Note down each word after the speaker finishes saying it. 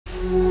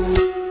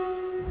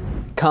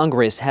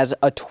Congress has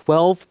a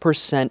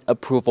 12%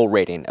 approval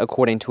rating,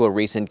 according to a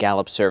recent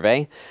Gallup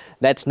survey.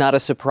 That's not a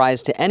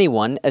surprise to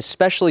anyone,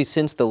 especially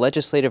since the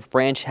legislative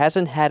branch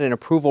hasn't had an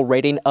approval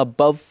rating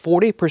above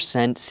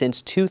 40%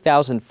 since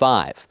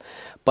 2005.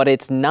 But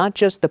it's not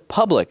just the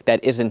public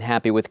that isn't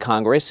happy with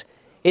Congress,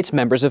 it's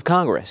members of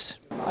Congress.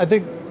 I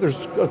think there's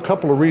a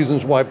couple of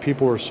reasons why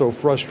people are so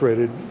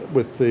frustrated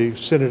with the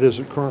Senate as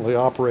it currently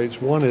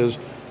operates. One is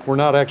we're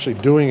not actually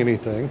doing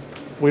anything.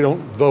 We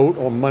don't vote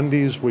on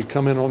Mondays. We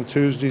come in on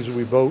Tuesdays.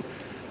 We vote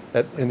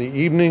in the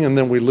evening, and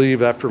then we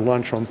leave after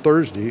lunch on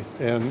Thursday.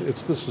 And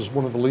this is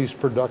one of the least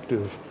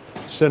productive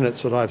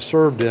Senates that I've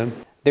served in.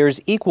 There's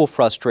equal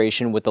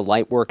frustration with the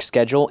light work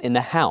schedule in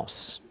the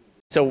House.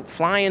 So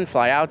fly in,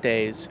 fly out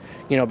days,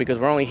 because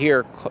we're only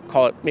here,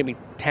 call it maybe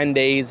 10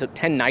 days,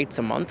 10 nights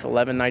a month,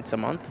 11 nights a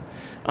month.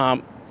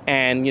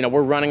 And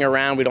we're running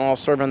around. We don't all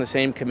serve on the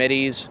same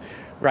committees.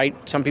 Right?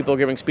 Some people are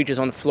giving speeches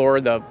on the floor.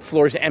 The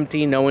floor's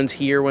empty. No one's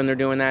here when they're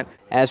doing that.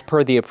 As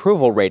per the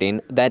approval rating,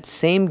 that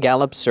same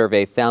Gallup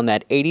survey found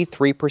that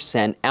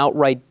 83%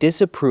 outright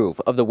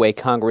disapprove of the way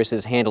Congress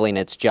is handling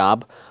its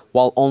job,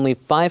 while only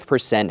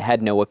 5%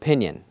 had no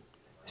opinion.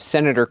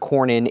 Senator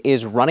Cornyn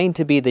is running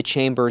to be the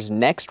chamber's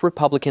next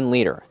Republican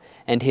leader,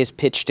 and his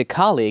pitch to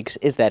colleagues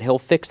is that he'll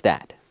fix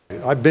that.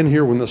 I've been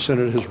here when the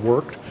Senate has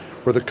worked,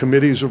 where the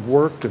committees have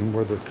worked, and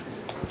where the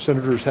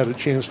senators had a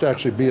chance to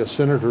actually be a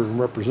senator and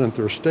represent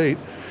their state,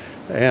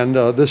 and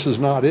this is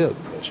not it.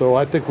 So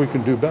I think we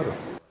can do better.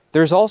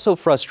 There's also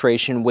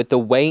frustration with the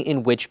way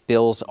in which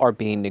bills are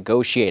being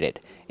negotiated.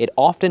 It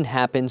often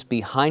happens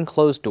behind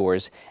closed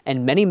doors,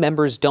 and many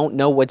members don't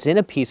know what's in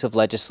a piece of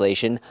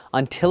legislation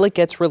until it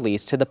gets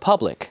released to the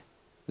public.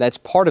 That's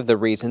part of the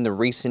reason the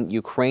recent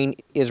Ukraine,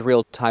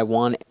 Israel,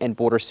 Taiwan, and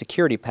border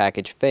security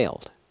package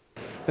failed.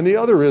 And the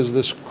other is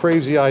this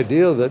crazy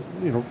idea that,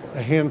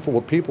 a handful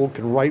of people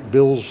can write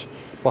bills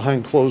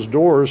behind closed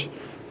doors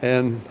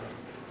and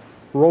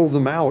roll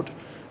them out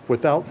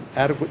without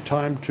adequate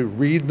time to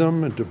read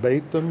them and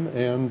debate them,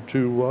 and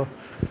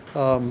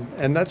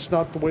that's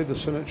not the way the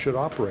Senate should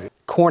operate.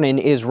 Cornyn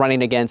is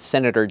running against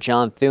Senator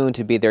John Thune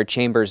to be their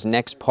chamber's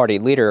next party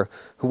leader.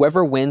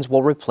 Whoever wins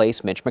will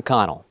replace Mitch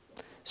McConnell.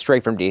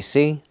 Straight from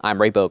D.C.,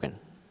 I'm Ray Bogan.